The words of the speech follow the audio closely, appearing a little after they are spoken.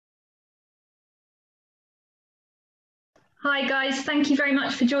Hi guys, thank you very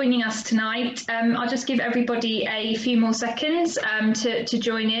much for joining us tonight. I'll just give everybody a few more seconds to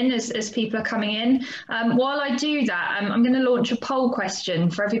join in as people are coming in. While I do that, I'm going to launch a poll question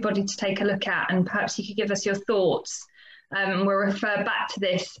for everybody to take a look at, and perhaps you could give us your thoughts. We'll refer back to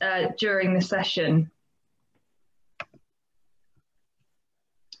this during the session.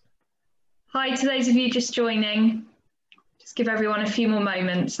 Hi to those of you just joining. Just give everyone a few more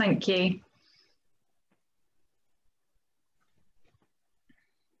moments. Thank you.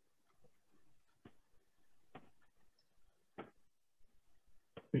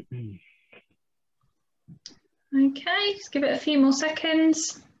 Okay, just give it a few more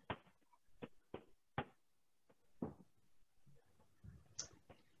seconds.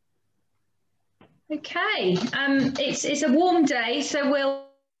 Okay, it's a warm day, so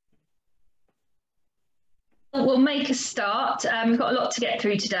we'll make a start. We've got a lot to get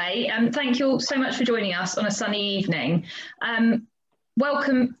through today. Thank you all so much for joining us on a sunny evening.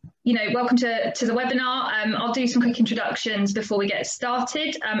 Welcome to the webinar. I'll do some quick introductions before we get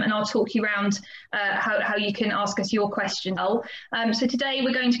started, and I'll talk you around how you can ask us your questions. So today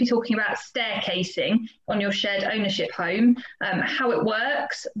we're going to be talking about staircasing on your shared ownership home, how it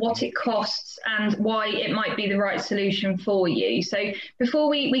works, what it costs, and why it might be the right solution for you. So before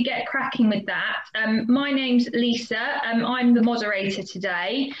we get cracking with that, my name's Lisa. I'm the moderator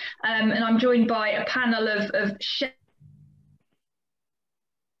today, and I'm joined by a panel of shared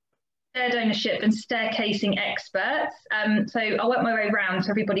ownership and staircasing experts. So I'll work my way around so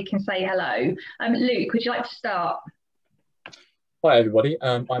everybody can say hello. Luke, would you like to start? Hi everybody,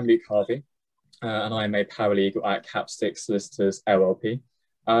 I'm Luke Harvey and I'm a paralegal at Capsticks Solicitors LLP.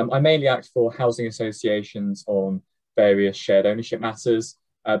 I mainly act for housing associations on various shared ownership matters,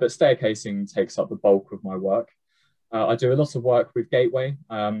 but staircasing takes up the bulk of my work. I do a lot of work with Gateway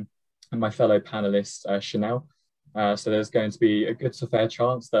and my fellow panelist Shinel. So there's going to be a good to fair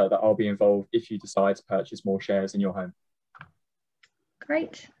chance that I'll be involved if you decide to purchase more shares in your home.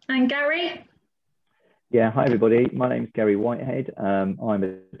 Great. And Gary? Yeah, hi everybody. My name is Gary Whitehead. I'm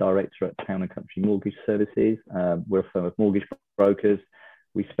a director at Town and Country Mortgage Services. We're a firm of mortgage brokers.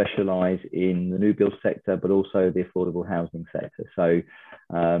 We specialise in the new build sector, but also the affordable housing sector. So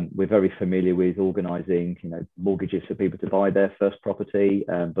we're very familiar with organising, mortgages for people to buy their first property,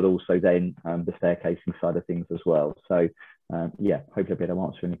 but also then the staircasing side of things as well. So yeah, hopefully I'll be able to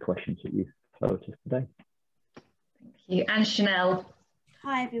answer any questions that you've thrown at us today. Thank you. And Shinel.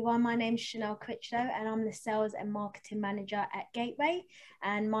 Hi everyone, my name's Shinel Crichlow and I'm the Sales and Marketing Manager at Gateway,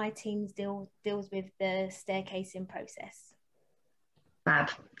 and my team deals with the staircasing process.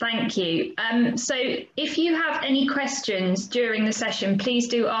 Fab, thank you. So if you have any questions during the session, please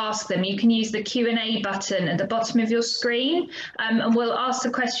do ask them. You can use the Q&A button at the bottom of your screen, and we'll ask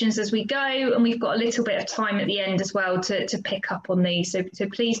the questions as we go, and we've got a little bit of time at the end as well to pick up on these. So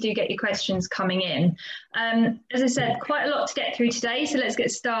please do get your questions coming in. As I said, quite a lot to get through today, so let's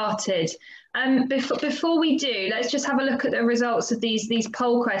get started. Before we do, let's just have a look at the results of these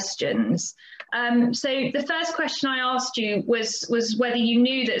poll questions. So the first question I asked you was whether you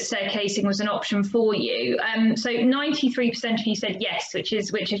knew that staircasing was an option for you. So 93% of you said yes, which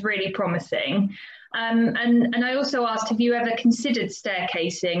is really promising. And I also asked, have you ever considered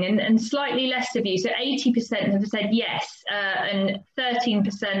staircasing? And slightly less of you, so 80% have said yes, and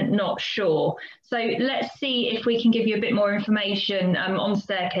 13% not sure. So let's see if we can give you a bit more information on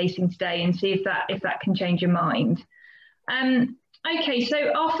staircasing today and see if that can change your mind. Okay, so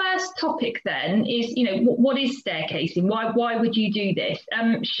our first topic then is, what is staircasing? Why would you do this?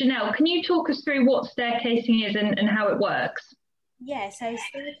 Shinel, can you talk us through what staircasing is and how it works? Yeah, so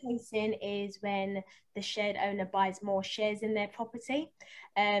staircasing is when the shared owner buys more shares in their property.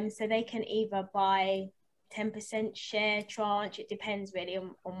 So they can either buy 10% share tranche, it depends really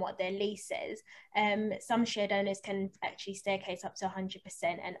on what their lease says. Some shared owners can actually staircase up to 100%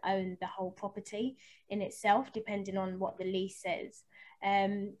 and own the whole property in itself, depending on what the lease says.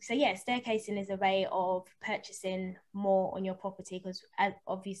 So yeah, staircasing is a way of purchasing more on your property, because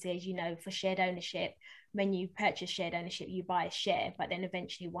obviously, as you know, for shared ownership, when you purchase shared ownership, you buy a share, but then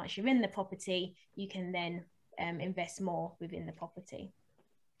eventually once you're in the property, you can then invest more within the property.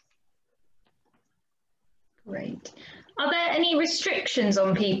 Great. Are there any restrictions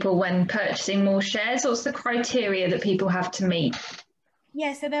on people when purchasing more shares? What's the criteria that people have to meet?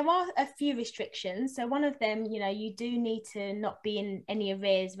 Yeah, so there are a few restrictions. So one of them, you do need to not be in any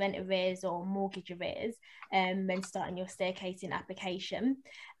arrears, rent arrears or mortgage arrears when starting your staircasing application.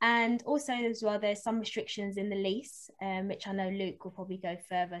 And also as well, there's some restrictions in the lease, which I know Luke will probably go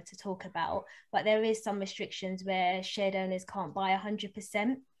further to talk about. But there is some restrictions where shared owners can't buy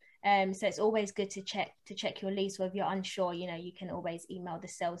 100% So it's always good to check your lease, or if you're unsure, you know, you can always email the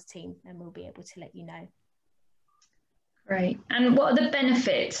sales team and we'll be able to let you know. Great. And what are the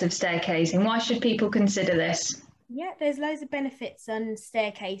benefits of staircasing? Why should people consider this? Yeah, there's loads of benefits on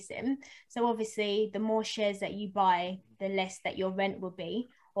staircasing. So obviously, the more shares that you buy, the less that your rent will be.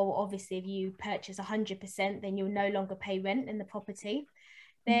 Or obviously, if you purchase 100%, then you'll no longer pay rent in the property.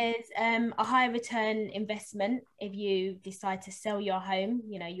 There's a high return investment. If you decide to sell your home,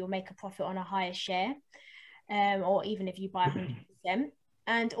 you know, you'll make a profit on a higher share, or even if you buy 100%.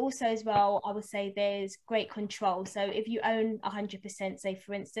 And also as well, I would say there's great control. So if you own 100%, say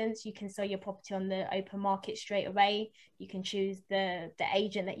for instance, you can sell your property on the open market straight away. You can choose the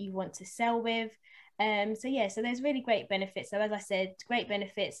agent that you want to sell with. So yeah, so there's really great benefits. So as I said, great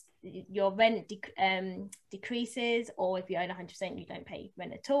benefits, your rent decreases, or if you own 100%, you don't pay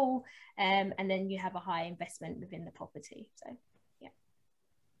rent at all. And then you have a high investment within the property. So yeah.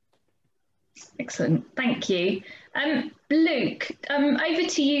 Excellent, thank you. Luke, over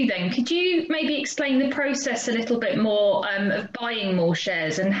to you then. Could you maybe explain the process a little bit more of buying more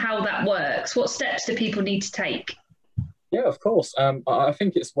shares and how that works? What steps do people need to take? Yeah, of course. I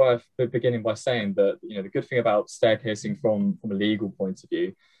think it's worth beginning by saying that, you know, the good thing about staircasing from a legal point of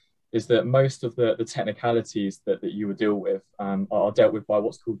view is that most of the technicalities that you would deal with are dealt with by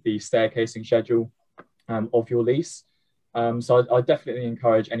what's called the staircasing schedule of your lease. So I definitely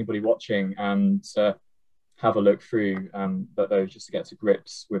encourage anybody watching to have a look through those just to get to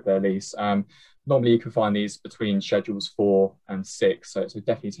grips with their lease. Normally you can find these between schedules 4 and 6, so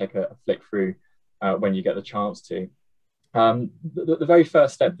definitely take a flick through when you get the chance to. The very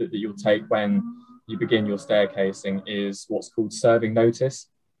first step that you'll take when you begin your staircasing is what's called serving notice.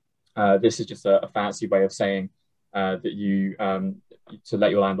 This is just a fancy way of saying that you to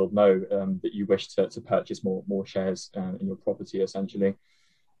let your landlord know that you wish to purchase more shares in your property, essentially.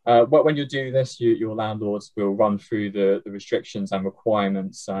 When you do this, your landlords will run through the restrictions and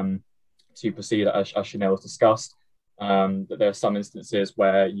requirements to proceed, as Shinel has discussed. That there are some instances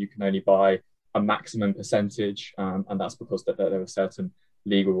where you can only buy a maximum percentage, and that's because that there are certain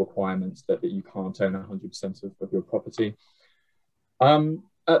legal requirements that you can't own 100% of your property.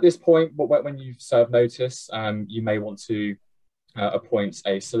 At this point, when you've served notice, you may want to appoint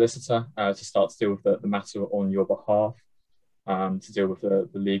a solicitor to start to deal with the matter on your behalf, to deal with the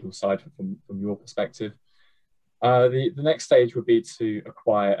legal side from your perspective. The next stage would be to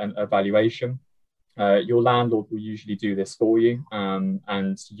acquire an evaluation. Your landlord will usually do this for you,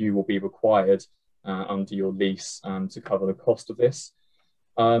 and you will be required under your lease to cover the cost of this.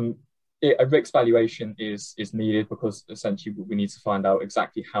 A RICS valuation is needed because essentially we need to find out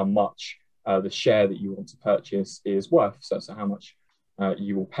exactly how much the share that you want to purchase is worth, so how much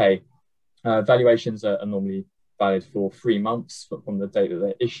you will pay. Valuations are normally valid for 3 months from the date that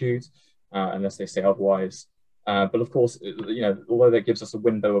they're issued, unless they say otherwise. But of course, you know, although that gives us a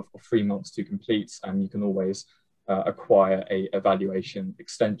window of 3 months to complete, and you can always acquire a evaluation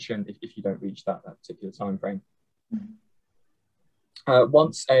extension if you don't reach that particular time frame.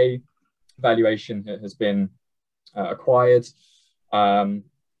 Once a valuation has been acquired,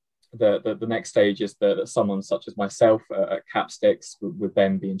 the next stage is that someone such as myself at Capsticks would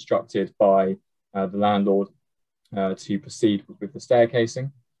then be instructed by the landlord to proceed with the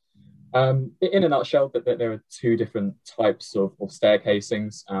staircasing. In a nutshell, that there are 2 different types of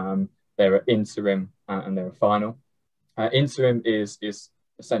staircasings. There are interim and there are final. Interim is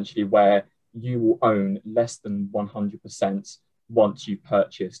essentially where you will own less than 100% once you've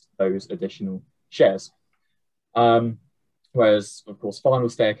purchased those additional shares. Whereas, of course, final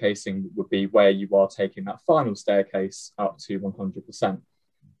staircasing would be where you are taking that final staircase up to 100%.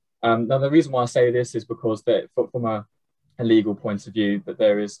 Now, the reason why I say this is because that from a legal point of view, that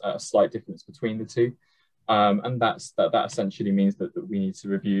there is a slight difference between the 2. And that essentially means that we need to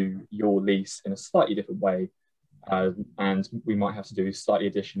review your lease in a slightly different way. And we might have to do slightly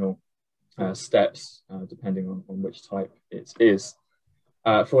additional steps depending on which type it is.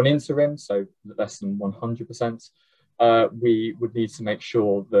 For an interim, so less than 100%, we would need to make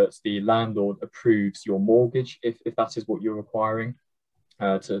sure that the landlord approves your mortgage if that is what you're requiring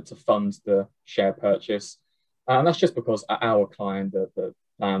to fund the share purchase. And that's just because our client, the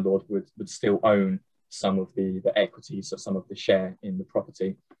landlord, would still own some of the equity, so some of the share in the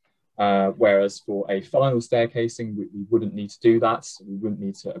property. Whereas for a final staircasing, we wouldn't need to do that. So we wouldn't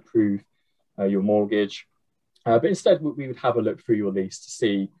need to approve your mortgage. But instead, we would have a look through your lease to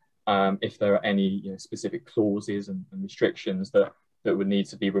see if there are any specific clauses and restrictions that would need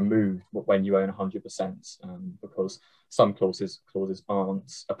to be removed when you own 100%, because some clauses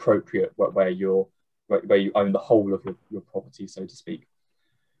aren't appropriate where you own the whole of your property, so to speak.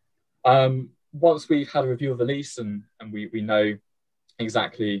 Once we've had a review of the lease and we know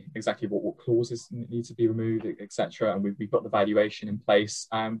exactly what clauses need to be removed, etc., and we've got the valuation in place,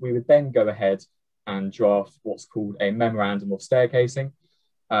 we would then go ahead and draft what's called a memorandum of staircasing.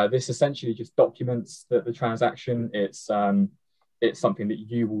 This essentially just documents the transaction. It's something that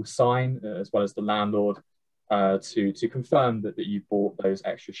you will sign as well as the landlord to confirm that you bought those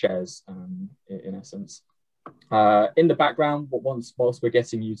extra shares, in essence. In the background, whilst we're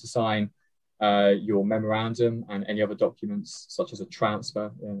getting you to sign your memorandum and any other documents, such as a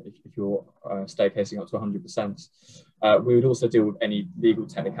transfer, if you're staircasing up to 100%, we would also deal with any legal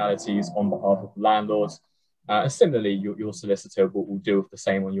technicalities on behalf of the landlord. And similarly, your solicitor will deal with the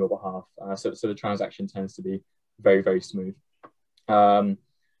same on your behalf. So the transaction tends to be very, very smooth.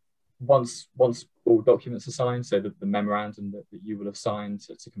 Once all documents are signed, so the memorandum that you will have signed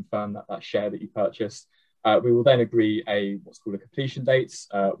to confirm that share that you purchased, we will then agree what's called a completion date,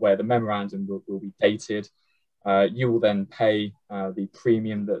 where the memorandum will be dated. You will then pay the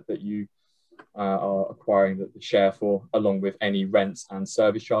premium that you are acquiring the share for, along with any rent and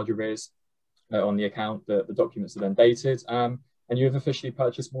service charge arrears on the account. The documents are then dated, and you have officially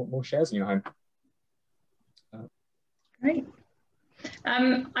purchased more shares in your home. Great.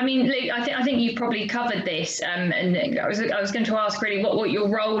 I mean, Luke, I think you've probably covered this, and I was going to ask really what your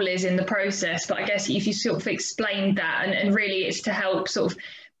role is in the process, but I guess if you sort of explained that, and really it's to help sort of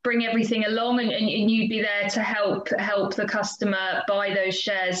bring everything along, and you'd be there to help the customer buy those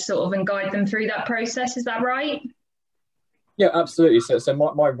shares sort of and guide them through that process. Is that right? Yeah, absolutely. So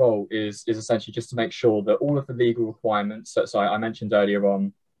my role is essentially just to make sure that all of the legal requirements, so I mentioned earlier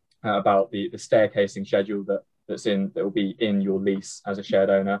on about the staircasing schedule that will be in your lease as a shared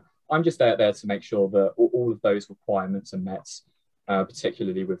owner. I'm just there to make sure that all of those requirements are met,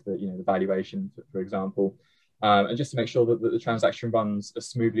 particularly with the valuation, for example, and just to make sure that the transaction runs as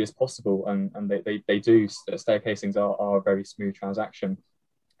smoothly as possible. And they do. Staircasings are a very smooth transaction.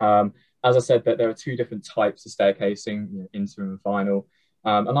 As I said, that there are two different types of staircasing, interim and final,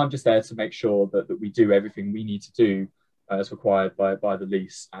 and I'm just there to make sure that we do everything we need to do as required by the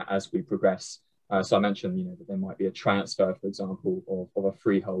lease as we progress. So I mentioned, that there might be a transfer, for example, of a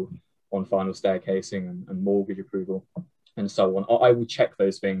freehold on final staircasing and mortgage approval, and so on. I will check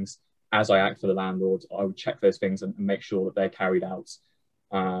those things as I act for the landlord. I will check those things and make sure that they're carried out.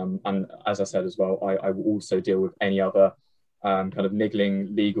 And as I said as well, I will also deal with any other kind of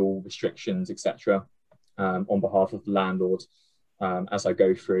niggling legal restrictions, etc., on behalf of the landlord as I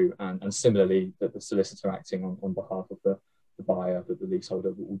go through. And similarly, the solicitor acting on behalf of the buyer, that the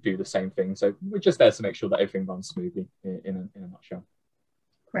leaseholder will do the same thing. So we're just there to make sure that everything runs smoothly in a nutshell.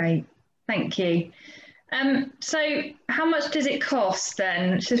 Great, thank you. So how much does it cost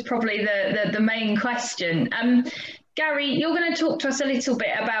then? This is probably the main question. Gary, you're going to talk to us a little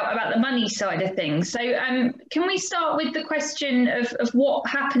bit about the money side of things. So can we start with the question of what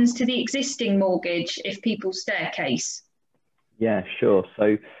happens to the existing mortgage if people staircase? Yeah, sure.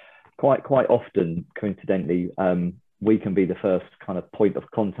 So quite often, coincidentally, we can be the first kind of point of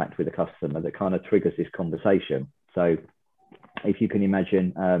contact with a customer that kind of triggers this conversation. So if you can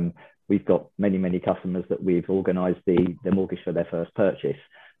imagine, we've got many customers that we've organised the mortgage for their first purchase.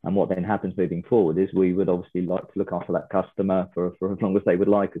 And what then happens moving forward is we would obviously like to look after that customer for as long as they would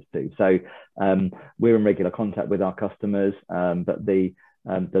like us to. So we're in regular contact with our customers, but the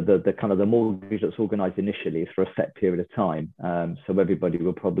kind of the mortgage that's organised initially is for a set period of time. So everybody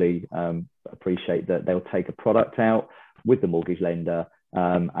will probably appreciate that they'll take a product out with the mortgage lender,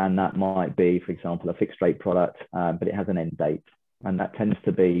 and that might be, for example, a fixed rate product, but it has an end date. And that tends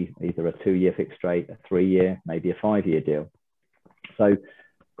to be either a 2-year fixed rate, a 3-year, maybe a 5-year deal. So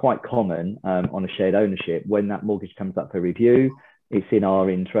quite common on a shared ownership, when that mortgage comes up for review, it's in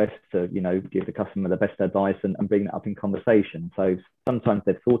our interest to, give the customer the best advice and bring that up in conversation. So sometimes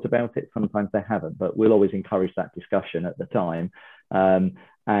they've thought about it, sometimes they haven't, but we'll always encourage that discussion at the time.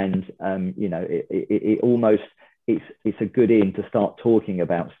 It's a good in to start talking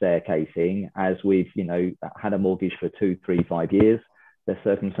about staircasing as we've, had a mortgage for 2, 3, 5 years. Their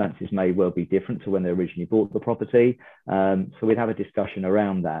circumstances may well be different to when they originally bought the property. So we'd have a discussion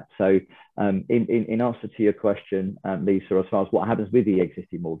around that. So in answer to your question, Lisa, as far as what happens with the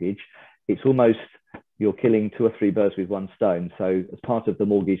existing mortgage, it's almost you're killing 2 or 3 birds with one stone. So as part of the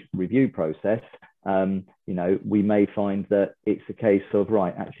mortgage review process, we may find that it's a case of,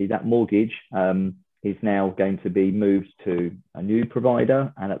 right, actually that mortgage is now going to be moved to a new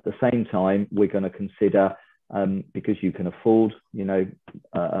provider. And at the same time, we're going to consider, because you can afford,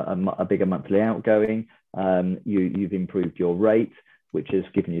 a bigger monthly outgoing, you've improved your rate. which has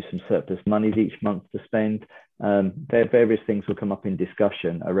given you some surplus monies each month to spend. Various things will come up in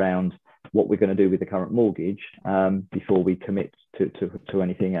discussion around what we're going to do with the current mortgage before we commit to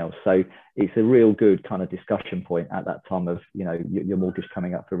anything else. So it's a real good kind of discussion point at that time of, you know, your mortgage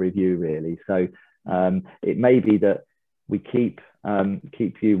coming up for review, really. So it may be that we keep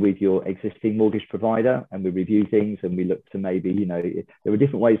you with your existing mortgage provider, and we review things, and we look to maybe, you know, there are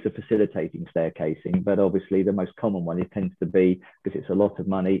different ways of facilitating staircasing, but obviously the most common one, it tends to be, because it's a lot of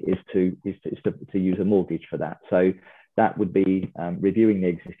money, is to use a mortgage for that. So that would be reviewing the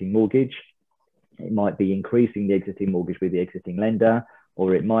existing mortgage. It might be increasing the existing mortgage with the existing lender,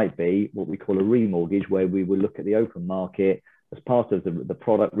 or it might be what we call a remortgage, where we will look at the open market as part of the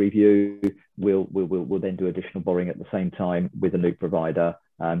product review. We'll then do additional borrowing at the same time with a new provider,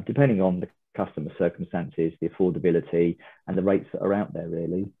 depending on the customer circumstances, the affordability, and the rates that are out there,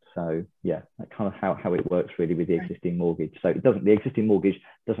 really. So yeah, that's kind of how it works really with the existing mortgage. So the existing mortgage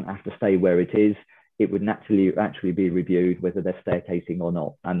doesn't have to stay where it is. It would actually be reviewed whether they're staircasing or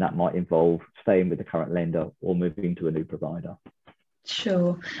not, and that might involve staying with the current lender or moving to a new provider.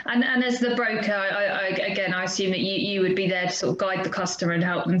 Sure. And as the broker, I assume that you would be there to sort of guide the customer and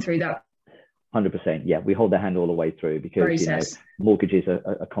help them through that. 100%. Yeah, we hold their hand all the way through, because process. You know, mortgages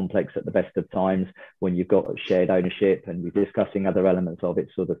are complex at the best of times. When you've got shared ownership and we're discussing other elements of it,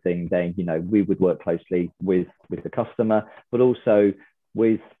 sort of thing, then, you know, we would work closely with the customer, but also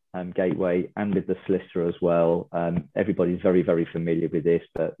with Gateway and with the solicitor as well. Everybody's very, very familiar with this,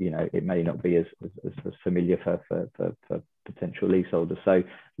 but, you know, it may not be as familiar for potential leaseholders. So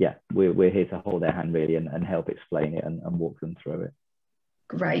yeah, we're here to hold their hand, really, and help explain it and walk them through it.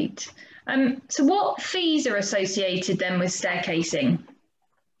 Great. So what fees are associated then with staircasing?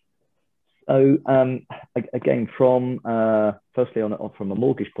 So again, firstly from a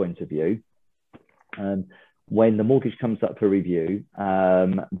mortgage point of view, when the mortgage comes up for review,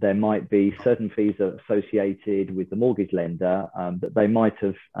 there might be certain fees associated with the mortgage lender that they might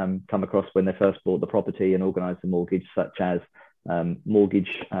have come across when they first bought the property and organised the mortgage, such as mortgage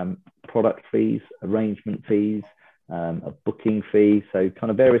product fees, arrangement fees, a booking fee. So kind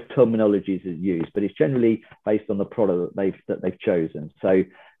of various terminologies are used, but it's generally based on the product that they've chosen. So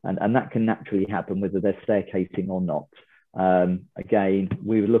and that can naturally happen whether they're staircasing or not. Again,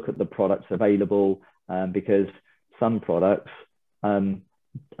 we look at the products available, because some products are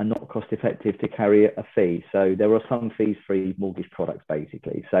not cost effective to carry a fee. So there are some fees-free mortgage products,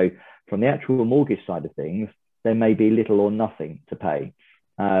 basically. So from the actual mortgage side of things, there may be little or nothing to pay.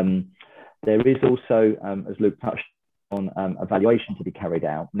 There is also, as Luke touched on, a valuation to be carried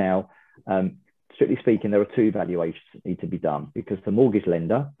out. Now, strictly speaking, there are two valuations that need to be done, because the mortgage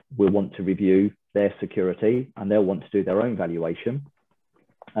lender will want to review their security and they'll want to do their own valuation.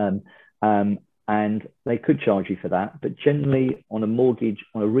 And they could charge you for that, but generally on a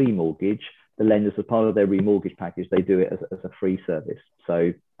remortgage, the lenders, as part of their remortgage package, they do it as a free service.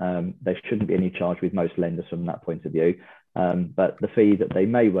 So there shouldn't be any charge with most lenders from that point of view. But the fee that they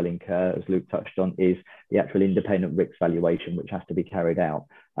may well incur, as Luke touched on, is the actual independent RICS valuation, which has to be carried out.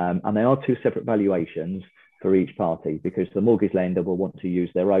 And there are two separate valuations for each party, because the mortgage lender will want to use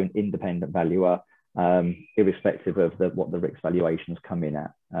their own independent valuer, irrespective of what the RICS valuations come in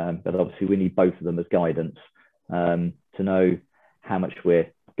at. But obviously we need both of them as guidance to know how much we're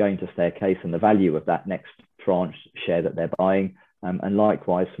going to staircase and the value of that next tranche share that they're buying. And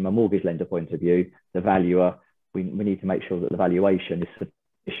likewise, from a mortgage lender point of view, the valuer, we need to make sure that the valuation is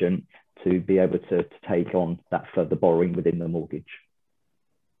sufficient to be able to take on that further borrowing within the mortgage.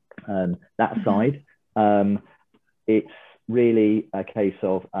 That aside, it's really a case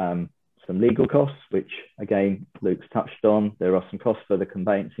of some legal costs, which again, Luke's touched on. There are some costs for the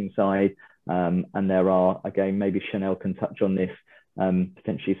conveyancing side, and there are, again, maybe Shinel can touch on this,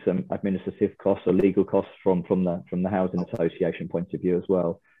 potentially some administrative costs or legal costs from the housing association point of view as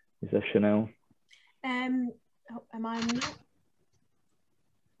well. Is there, Shinel? Am I on mute?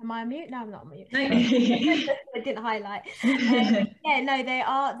 Am I on mute? No, I'm not on mute. No. I didn't highlight. Yeah, no,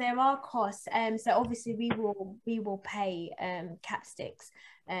 there are costs. So obviously we will pay Capsticks.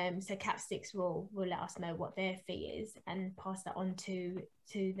 So Capsticks will let us know what their fee is and pass that on to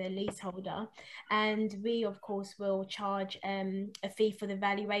the leaseholder. And we of course will charge a fee for the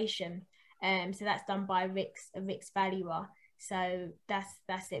valuation. So that's done by a RICS valuer. So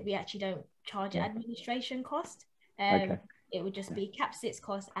that's it. We actually don't charge an administration cost. Okay. It would just be Capsticks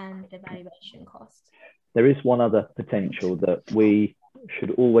cost and the valuation cost. There is one other potential that we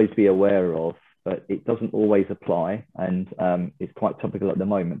should always be aware of, but it doesn't always apply, and it's quite topical at the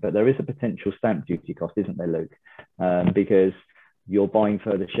moment. But there is a potential stamp duty cost, isn't there, Luke? Because you're buying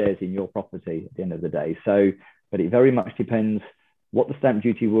further shares in your property at the end of the day. So, but it very much depends what the stamp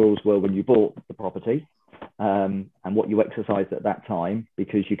duty rules were when you bought the property, and what you exercised at that time,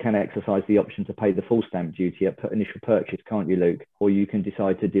 because you can exercise the option to pay the full stamp duty at initial purchase, can't you, Luke? Or you can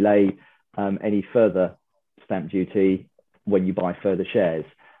decide to delay any further stamp duty when you buy further shares.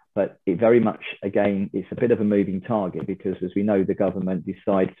 But it very much, again, it's a bit of a moving target, because as we know, the government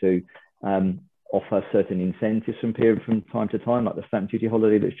decide to offer certain incentives from time to time, like the stamp duty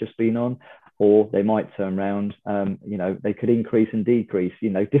holiday that's just been on, or they might turn around, you know, they could increase and decrease, you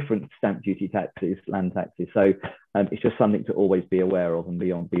know, different stamp duty taxes, land taxes. So it's just something to always be aware of and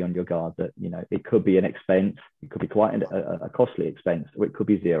be on your guard that, you know, it could be an expense, it could be quite a costly expense, or it could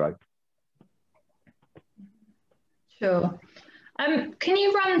be zero. Sure. Can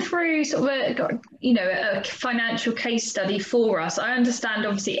you run through sort of a financial case study for us? I understand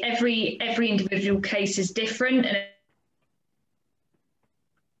obviously every individual case is different and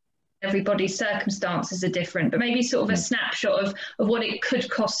everybody's circumstances are different, but maybe sort of a snapshot of what it could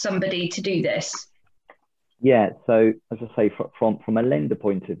cost somebody to do this. Yeah, so as I say, from a lender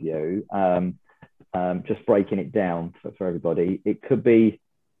point of view, just breaking it down for everybody, it could be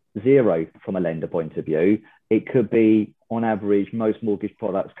zero from a lender point of view. It could be, on average, most mortgage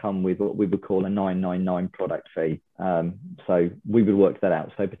products come with what we would call a 999 product fee. So we would work that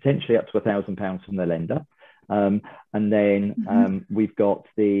out. So potentially up to £1,000 from the lender. And then we've got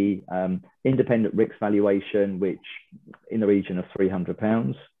the independent RICS valuation, which in the region of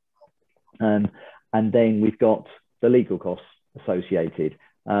 £300. And then we've got the legal costs associated,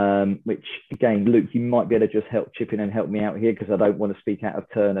 which again, Luke, you might be able to just chip in and help me out here, because I don't want to speak out of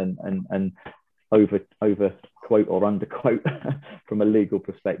turn and over quote or under quote from a legal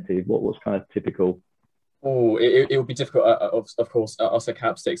perspective. What's kind of typical? Oh, it would be difficult. Of course, us at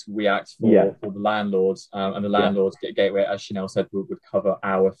Capsticks, we act for the landlords, and the landlords, Gateway, as Shinel said, would cover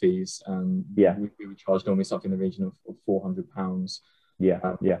our fees. We would charge normally something in the region of £400.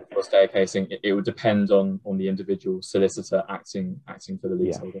 For staircasing, it would depend on the individual solicitor acting for the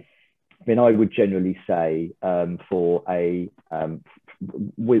leaseholder. I mean, I would generally say for a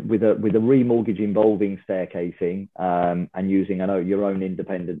with a remortgage involving staircasing and using your own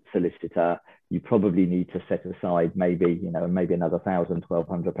independent solicitor, you probably need to set aside maybe another £1,000,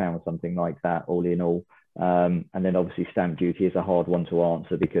 £1,200, something like that, all in all. And then obviously stamp duty is a hard one to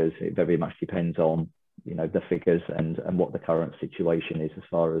answer, because it very much depends on the figures and what the current situation is as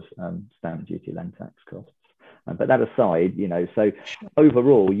far as stamp duty, land tax costs. But that aside, so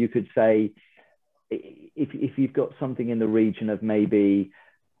overall, you could say if you've got something in the region of maybe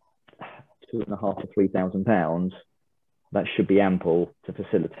 £2,500 to £3,000, that should be ample to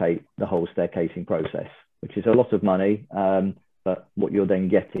facilitate the whole staircasing process, which is a lot of money. But what you're then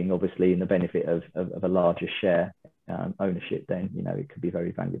getting, obviously, in the benefit of a larger share ownership, then it could be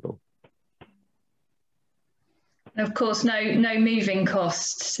very valuable. And of course, no moving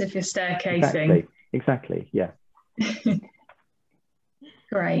costs if you're staircasing. Exactly. Yeah.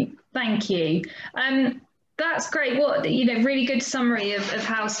 Great, thank you. That's great. Really good summary of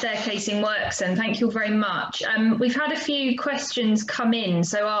how staircasing works, and thank you very much. We've had a few questions come in,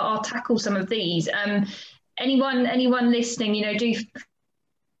 so I'll tackle some of these. Anyone listening, do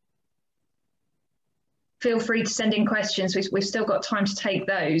feel free to send in questions. We've still got time to take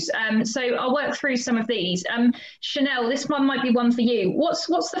those. So I'll work through some of these. Shinel, this one might be one for you. What's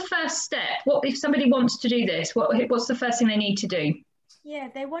the first step? What if somebody wants to do this? What's the first thing they need to do? Yeah,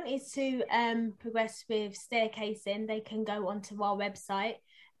 if they wanted to progress with staircasing, they can go onto our website,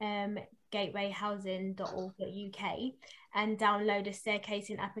 gatewayhousing.org.uk, and download a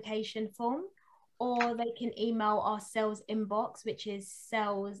staircasing application form, or they can email our sales inbox, which is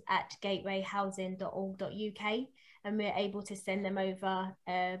sales@gatewayhousing.org.uk, and we're able to send them over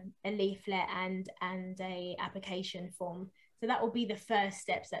a leaflet and a application form. So that will be the first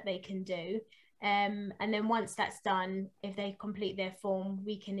steps that they can do. And then once that's done, if they complete their form,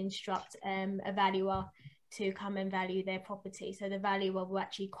 we can instruct a valuer to come and value their property. So the valuer will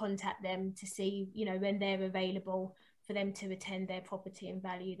actually contact them to see, when they're available for them to attend their property and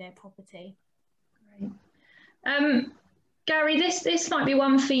value their property. Great. Gary, this might be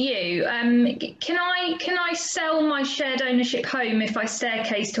one for you. Can I sell my shared ownership home if I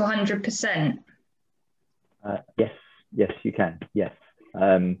staircase to 100%? Yes, you can. Yes,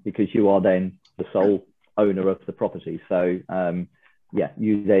 because you are then the sole owner of the property. So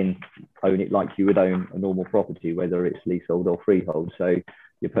you then own it like you would own a normal property, whether it's leasehold or freehold. So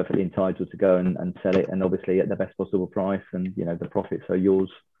you're perfectly entitled to go and sell it, and obviously at the best possible price, and the profits are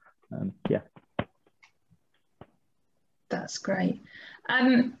yours. That's great.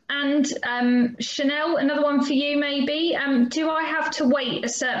 And Shinel, another one for you maybe. Do I have to wait a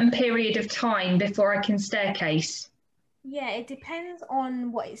certain period of time before I can staircase? Yeah, it depends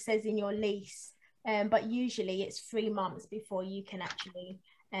on what it says in your lease, but usually it's 3 months before you can actually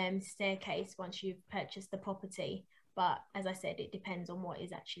staircase once you've purchased the property. But as I said, it depends on what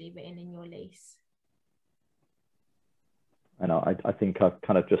is actually written in your lease. And I think I've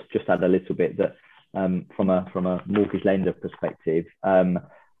kind of just add a little bit that from a mortgage lender perspective,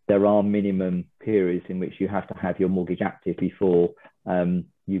 there are minimum periods in which you have to have your mortgage active before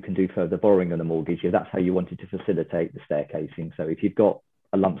you can do further borrowing on the mortgage. If that's how you wanted to facilitate the staircasing. So if you've got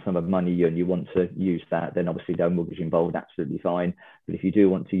a lump sum of money and you want to use that, then obviously no mortgage involved, absolutely fine. But if you do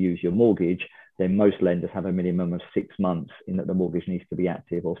want to use your mortgage, then most lenders have a minimum of 6 months in that the mortgage needs to be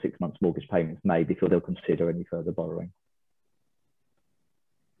active, or 6 months mortgage payments made before they'll consider any further borrowing.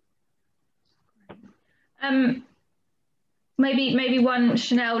 Maybe one,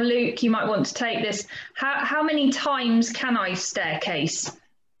 Shinel, Luke, you might want to take this. How many times can I staircase?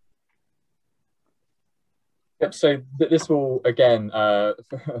 Yep, so this will, again, I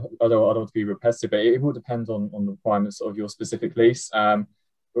don't want to be repetitive, but it will depend on the requirements of your specific lease, but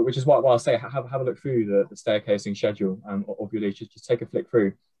which is why I say have a look through the staircasing schedule of your lease. Just take a flick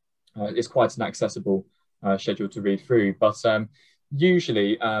through. It's quite an accessible schedule to read through, but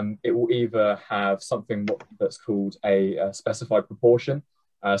usually it will either have something that's called a specified proportion.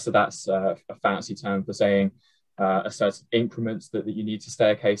 So that's a fancy term for saying a certain increments that you need to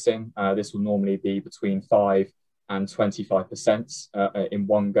staircase in. This will normally be between 5 and 25% in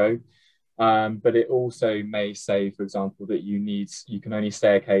one go. But it also may say, for example, that you can only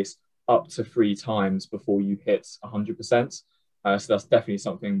staircase up to 3 times before you hit 100%. So that's definitely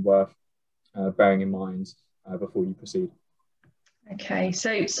something worth bearing in mind before you proceed. Okay,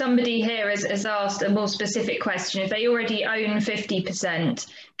 so somebody here has asked a more specific question. If they already own 50%,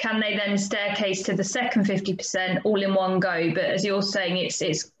 can they then staircase to the second 50% all in one go? But as you're saying,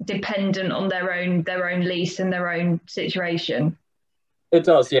 it's dependent on their own lease and their own situation. It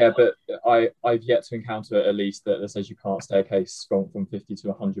does, yeah, but I've yet to encounter a lease that says you can't staircase from 50 to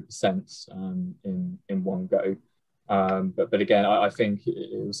 100% in one go. But again, I think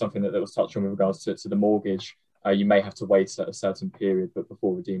it was something that was touched on with regards to the mortgage. You may have to wait a certain period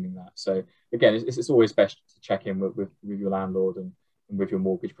before redeeming that. So again, it's always best to check in with your landlord and with your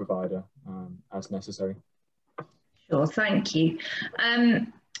mortgage provider as necessary. Sure, thank you.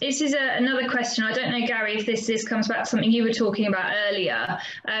 This is another question. I don't know, Gary, if this comes back to something you were talking about earlier.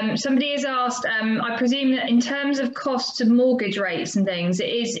 Somebody has asked, I presume that in terms of costs of mortgage rates and things,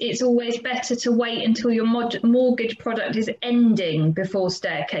 it's always better to wait until your mortgage product is ending before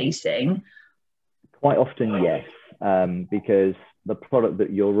staircasing. Quite often, yes, because the product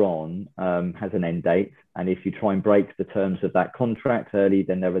that you're on has an end date. And if you try and break the terms of that contract early,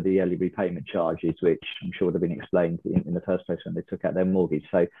 then there are the early repayment charges, which I'm sure would have been explained in the first place when they took out their mortgage.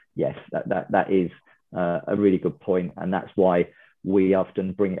 So yes, that is a really good point. And that's why we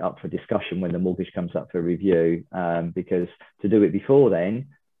often bring it up for discussion when the mortgage comes up for review, because to do it before then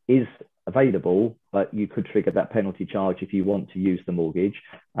is available, but you could trigger that penalty charge if you want to use the mortgage.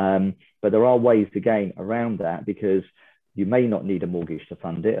 But there are ways to gain around that, because you may not need a mortgage to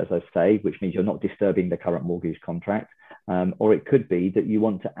fund it, as I say, which means you're not disturbing the current mortgage contract. Or it could be that you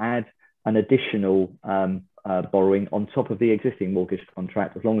want to add an additional borrowing on top of the existing mortgage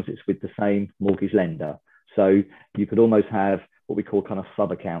contract, as long as it's with the same mortgage lender. So you could almost have what we call kind of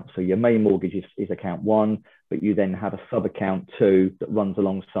sub accounts. So your main mortgage is account 1, but you then have a sub account 2 that runs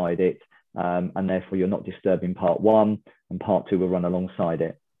alongside it. And therefore you're not disturbing part 1, and part 2 will run alongside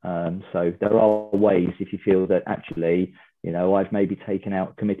it. So there are ways, if you feel that actually, I've maybe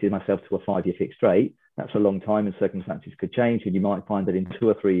committed myself to a 5-year fixed rate. That's a long time, and circumstances could change, and you might find that in 2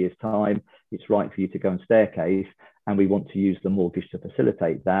 or 3 years' time, it's right for you to go and staircase, and we want to use the mortgage to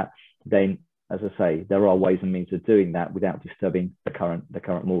facilitate that. Then, as I say, there are ways and means of doing that without disturbing the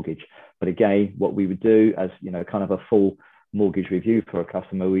current mortgage. But again, what we would do as kind of a full mortgage review for a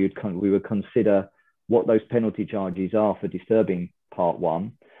customer, we would consider what those penalty charges are for disturbing part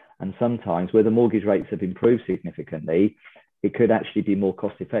 1. And sometimes where the mortgage rates have improved significantly, it could actually be more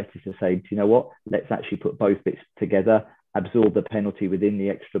cost effective to say, do you know what, let's actually put both bits together, absorb the penalty within the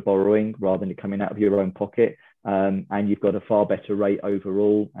extra borrowing rather than it coming out of your own pocket. And you've got a far better rate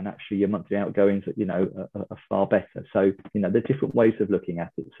overall, and actually your monthly outgoings are far better. So there are different ways of looking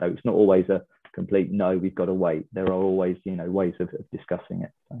at it. So it's not always a complete no, we've got to wait. There are always ways of discussing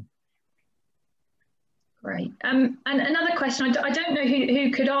it. So. Great. And another question, I don't know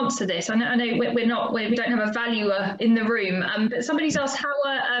who could answer this. I know we don't have a valuer in the room, but somebody's asked, how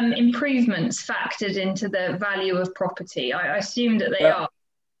are improvements factored into the value of property? I assume that they are.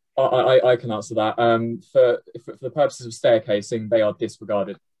 I can answer that. For the purposes of staircasing, they are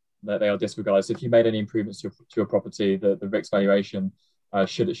disregarded. that they are disregarded. So if you made any improvements to your property, the RICS valuation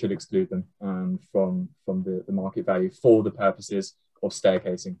should exclude them from the market value for the purposes of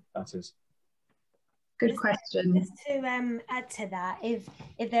staircasing, that is. Good question. Just to add to that,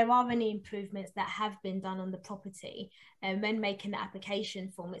 if there are any improvements that have been done on the property, when making the application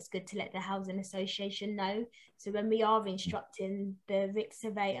form, it's good to let the housing association know. So when we are instructing the RICS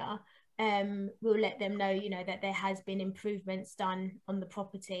surveyor, we'll let them know, you know, that there has been improvements done on the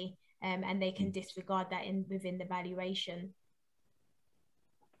property, and they can disregard that within the valuation.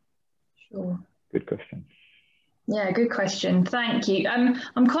 Sure. Good question. Yeah, good question. Thank you.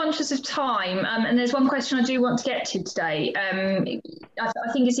 I'm conscious of time, and there's one question I do want to get to today.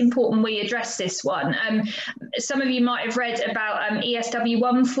 I think it's important we address this one. Some of you might have read about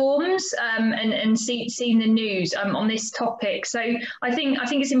ESW1 forms and seen the news on this topic. So I think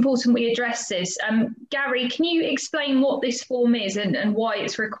it's important we address this. Gary, can you explain what this form is and why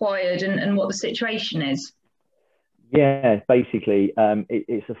it's required and what the situation is? Yeah, basically,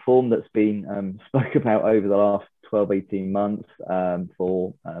 it's a form that's been spoke about over the last 12, 18 months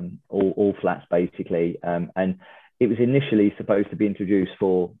for all flats, basically. And it was initially supposed to be introduced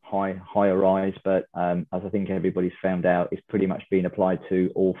for higher rise, but as I think everybody's found out, it's pretty much been applied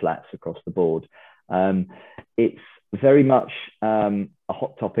to all flats across the board. It's very much a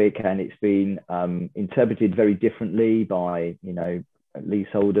hot topic, and it's been interpreted very differently by, you know,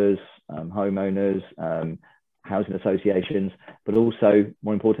 leaseholders, homeowners, housing associations, but also,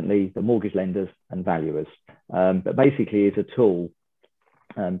 more importantly, the mortgage lenders and valuers. But basically, it's a tool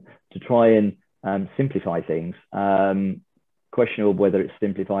to try and simplify things. Questionable whether it's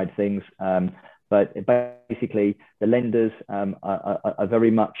simplified things, but basically, the lenders are very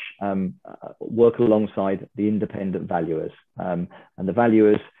much work alongside the independent valuers, and the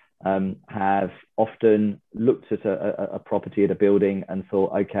valuers have often looked at a property, at a building, and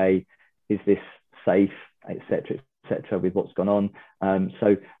thought, okay, is this safe, etc., with what's gone on.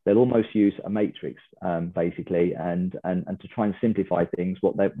 So they'll almost use a matrix, basically, and to try and simplify things.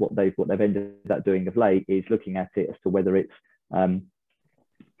 What they've ended up doing of late is looking at it as to whether it's 4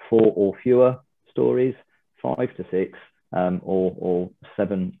 or fewer stories, 5 to 6, or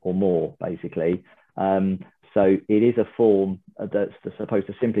 7 or more, basically. So it is a form that's supposed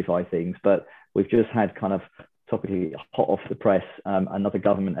to simplify things, but we've just had kind of topically hot off the press another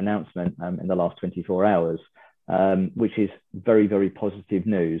government announcement in the last 24 hours, which is very, very positive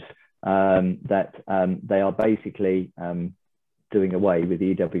news, that they are basically doing away with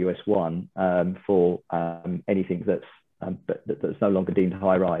the EWS1 for anything that's no longer deemed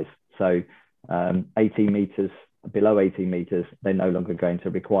high rise. So 18 metres, below 18 metres, they're no longer going to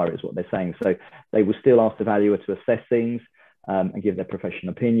require it, is what they're saying. So they will still ask the valuer to assess things and give their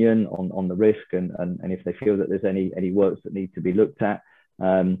professional opinion on the risk, and if they feel that there's any works that need to be looked at.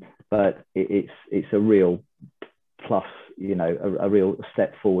 But it's a real plus, you know, a real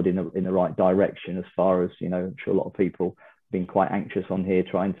step forward in the right direction, as far as, you know, I'm sure a lot of people have been quite anxious on here,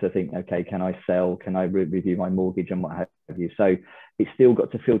 trying to think, okay, can I sell? Can I review my mortgage and what have you? So it's still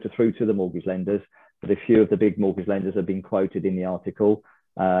got to filter through to the mortgage lenders, but a few of the big mortgage lenders have been quoted in the article.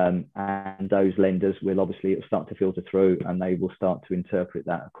 And those lenders will obviously start to filter through, and they will start to interpret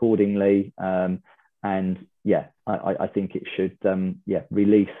that accordingly. And yeah, I think it should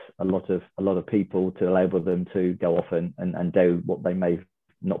release a lot of people to enable them to go off and do what they may have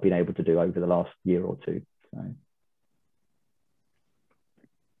not been able to do over the last year or two. So.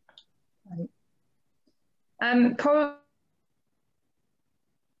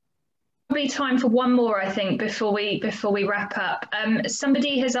 Probably time for one more, I think, before we wrap up.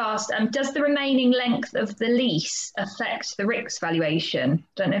 Somebody has asked, does the remaining length of the lease affect the RICS valuation?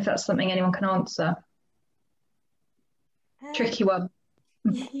 Don't know if that's something anyone can answer. Tricky one.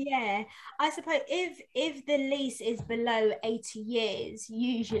 Yeah, I suppose if the lease is below 80 years,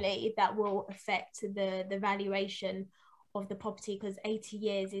 usually that will affect the valuation of the property, because 80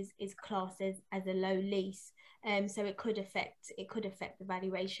 years is classed as a low lease. So it could affect the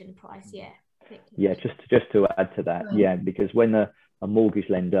valuation price. Yeah, just to add to that, yeah, because when a mortgage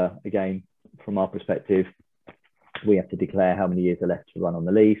lender, again, from our perspective, we have to declare how many years are left to run on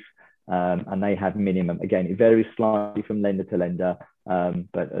the lease, and they have minimum. Again, it varies slightly from lender to lender,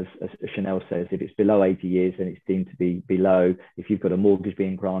 but as Shinel says, if it's below 80 years, then it's deemed to be below. If you've got a mortgage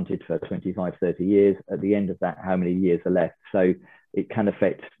being granted for 25, 30 years, at the end of that, how many years are left? So it can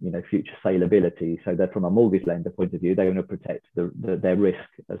affect, you know, future saleability. So that from a mortgage lender point of view, they want to protect their risk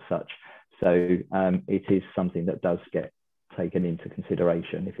as such. So it is something that does get taken into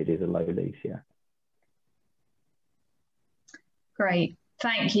consideration if it is a low lease. Yeah. Great.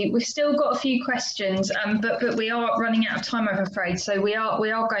 Thank you. We've still got a few questions, but we are running out of time, I'm afraid. So we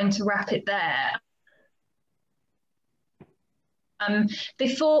are going to wrap it there.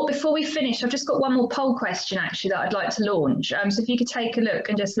 Before we finish, I've just got one more poll question actually that I'd like to launch. So if you could take a look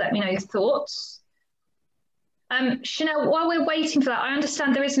and just let me know your thoughts. Shinel, while we're waiting for that, I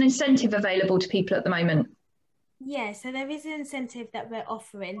understand there is an incentive available to people at the moment. Yeah, so there is an incentive that we're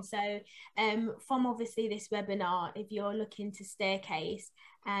offering. So from obviously this webinar, if you're looking to staircase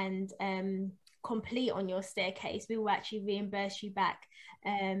and complete on your staircase, we will actually reimburse you back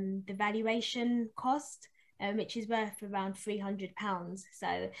the valuation cost, which is worth around £300.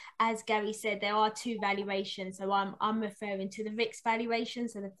 So as Gary said, there are two valuations. So I'm referring to the RICS valuation,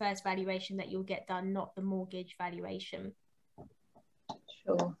 so the first valuation that you'll get done, not the mortgage valuation.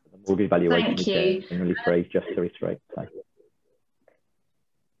 Sure. The mortgage valuation Thank is you. generally phrased, just to reiterate. So.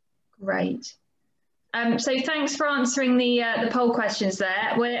 Great. So thanks for answering the poll questions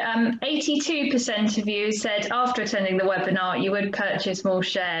there. We're 82% of you said after attending the webinar you would purchase more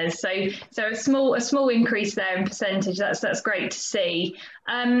shares. So a small increase there in percentage. That's great to see.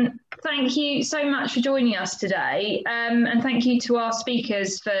 Thank you so much for joining us today, and thank you to our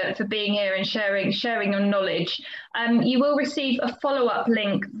speakers for being here and sharing your knowledge. You will receive a follow-up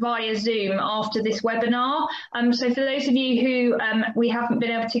link via Zoom after this webinar. So for those of you who we haven't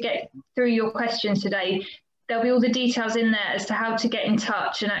been able to get through your questions today, there'll be all the details in there as to how to get in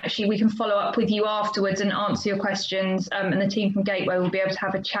touch, and actually we can follow up with you afterwards and answer your questions, and the team from Gateway will be able to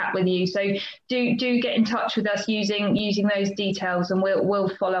have a chat with you. So do get in touch with us using those details, and we'll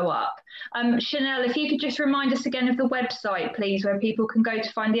follow up. Shinel, if you could just remind us again of the website, please, where people can go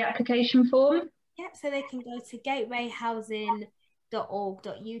to find the application form. Yep, so they can go to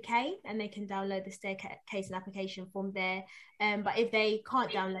gatewayhousing.org.uk and they can download the staircase and application form there. But if they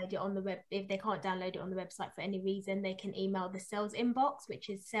can't download it on the website for any reason, they can email the sales inbox, which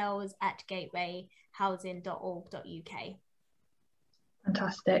is sales@gatewayhousing.org.uk.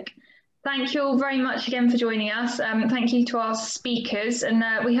 Fantastic. Thank you all very much again for joining us. Thank you to our speakers, and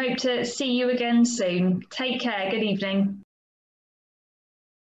we hope to see you again soon. Take care. Good evening.